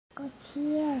Goes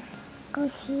here.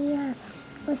 Goes here.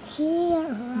 Goes here.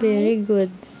 Right? Very good.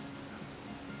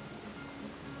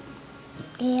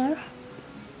 There.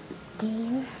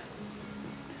 There.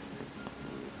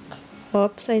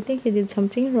 Oops, I think you did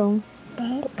something wrong.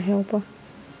 That. Ayaw pa.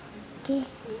 This.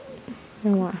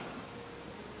 Yawa.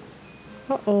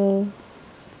 Uh-oh.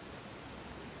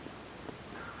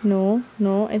 No,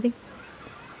 no, I think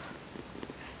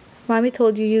Mommy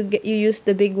told you you use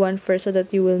the big one first so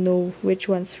that you will know which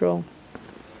one's wrong.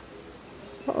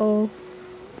 Uh-oh.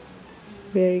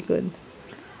 Very good.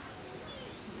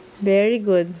 Very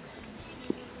good.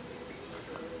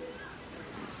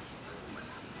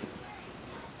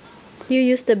 You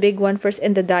use the big one first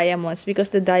and the diamonds because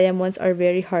the diamonds are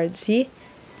very hard. See?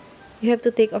 You have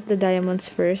to take off the diamonds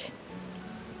first.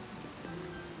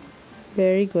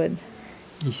 Very good.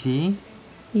 Easy?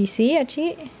 Easy,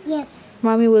 Achi? Yes.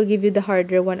 Mommy will give you the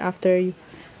harder one after you.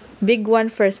 Big one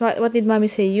first. What did Mommy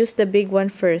say? Use the big one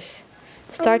first.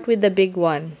 Start with the big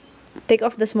one. Take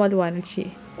off the small one,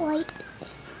 Achi. Wait.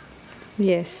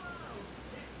 Yes.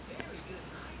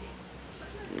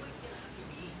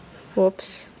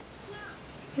 Whoops.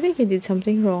 I think you did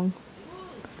something wrong.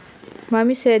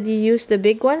 Mommy said you use the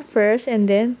big one first and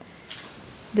then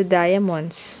the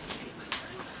diamonds.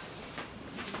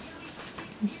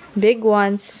 Big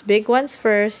ones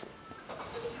first.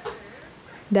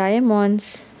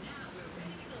 Diamonds.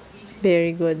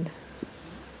 Very good.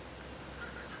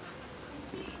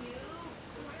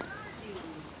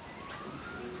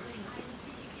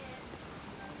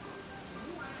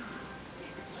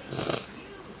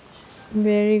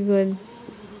 Very good.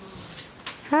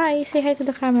 Hi, say hi to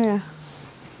the camera.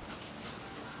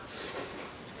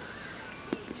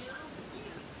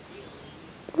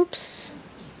 Oops.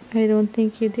 I don't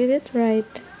think you did it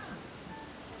right.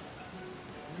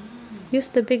 Use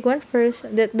the big one first.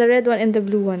 The red one and the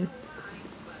blue one.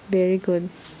 Very good.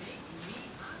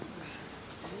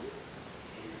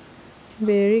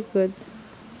 Very good.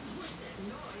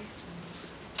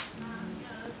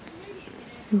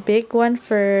 Big one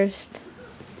first.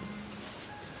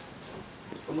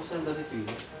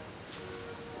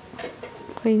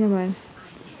 Okay naman.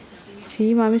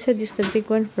 See, Mommy said use the big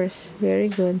one first. Very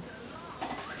good.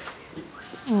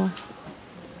 Oh,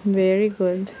 very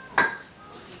good.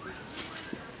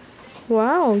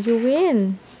 Wow, you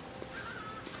win.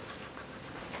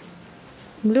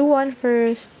 Blue one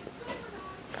first.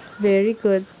 Very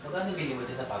good.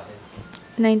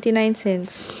 99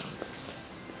 cents.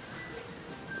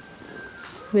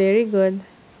 Very good.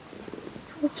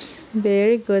 Oops,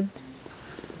 very good.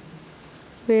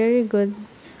 Very good.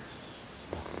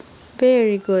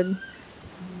 Very good.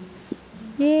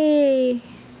 Yay!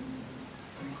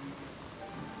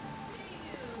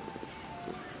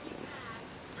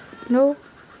 No.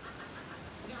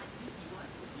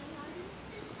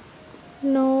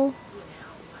 No.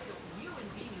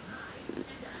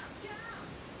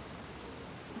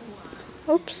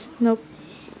 Oops. Nope.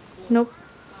 Nope.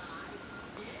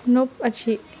 Nope,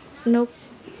 Achi. Nope.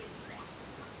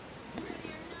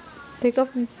 Take off.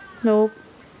 Nope.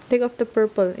 Take off the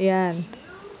purple. Yan.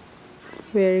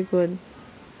 Very good.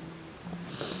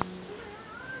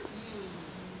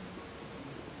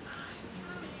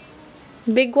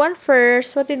 Big one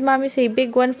first. What did Mommy say?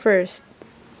 Big one first.